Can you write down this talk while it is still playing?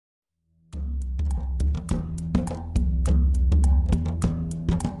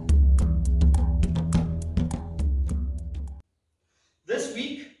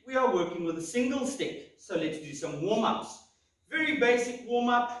are working with a single stick. So let's do some warm-ups. Very basic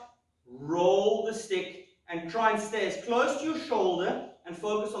warm-up. Roll the stick and try and stay as close to your shoulder and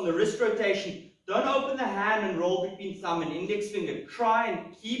focus on the wrist rotation. Don't open the hand and roll between thumb and index finger. Try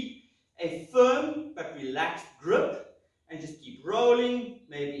and keep a firm but relaxed grip and just keep rolling.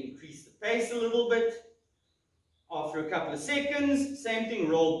 Maybe increase the pace a little bit. After a couple of seconds, same thing,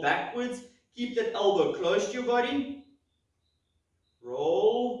 roll backwards. Keep that elbow close to your body.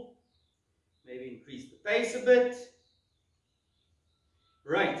 Roll. Maybe increase the pace a bit.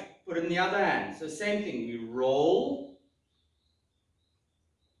 Right, put it in the other hand. So same thing, we roll.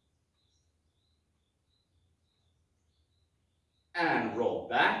 And roll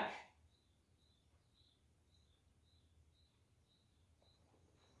back.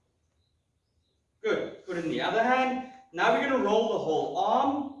 Good. Put it in the other hand. Now we're going to roll the whole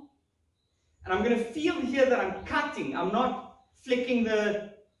arm. And I'm going to feel here that I'm cutting. I'm not flicking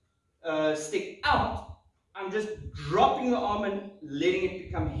the stick out. I'm just dropping the arm and letting it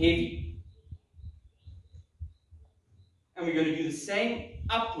become heavy. And we're going to do the same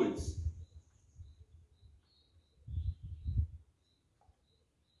upwards.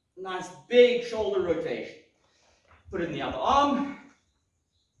 Nice big shoulder rotation. Put it in the other arm.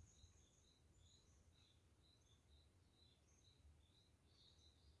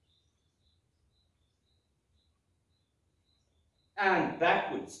 And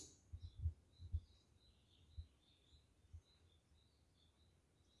backwards.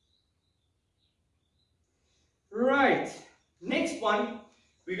 Right. Next one,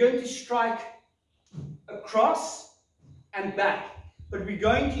 we're going to strike across and back. But we're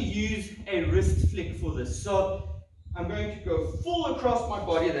going to use a wrist flick for this. So I'm going to go full across my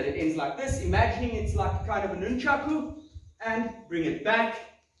body that it ends like this, imagining it's like kind of a nunchaku, and bring it back.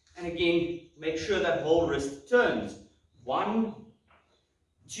 And again, make sure that whole wrist turns. 1,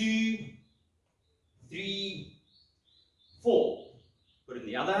 2, 3, 4. Put it in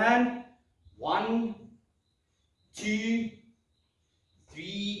the other hand. 1, 2,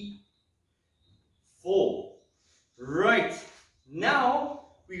 3, 4. Right. Now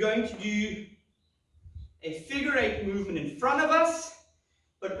we're going to do a figure 8 movement in front of us,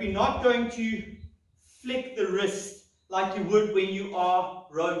 but we're not going to flick the wrist like you would when you are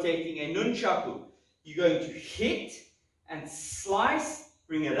rotating a nunchaku. You're going to hit and slice,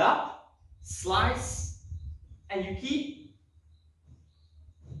 bring it up, slice, and you keep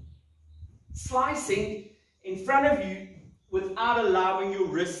slicing in front of you without allowing your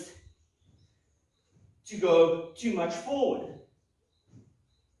wrist to go too much forward.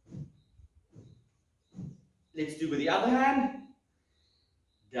 Let's do with the other hand.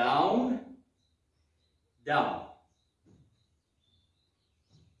 Down, down.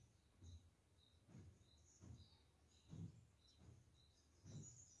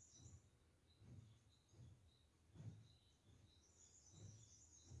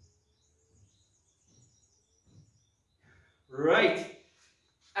 Right.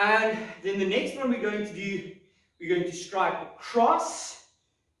 And then the next one we're going to do, we're going to strike across,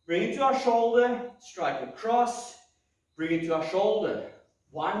 bring it to our shoulder, strike across, bring it to our shoulder.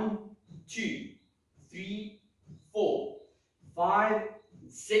 1, 2, 3, 4, 5,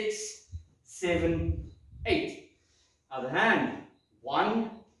 6, 7, 8. Other hand.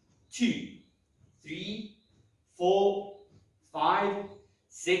 1, 2, 3, 4, 5,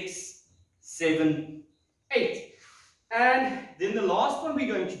 6, 7, 8. And then the last one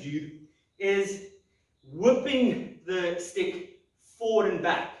we're going to do is whipping the stick forward and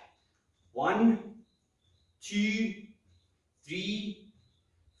back. 1, 2, 3,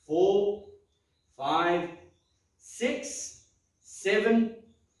 4, 5, 6, 7,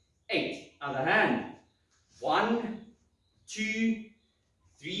 8. Other hand. 1, 2,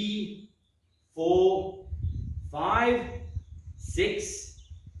 3, 4, 5, 6,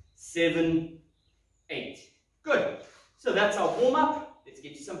 7, 8. Good. So that's our warm-up. Let's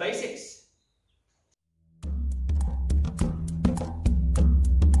get to some basics.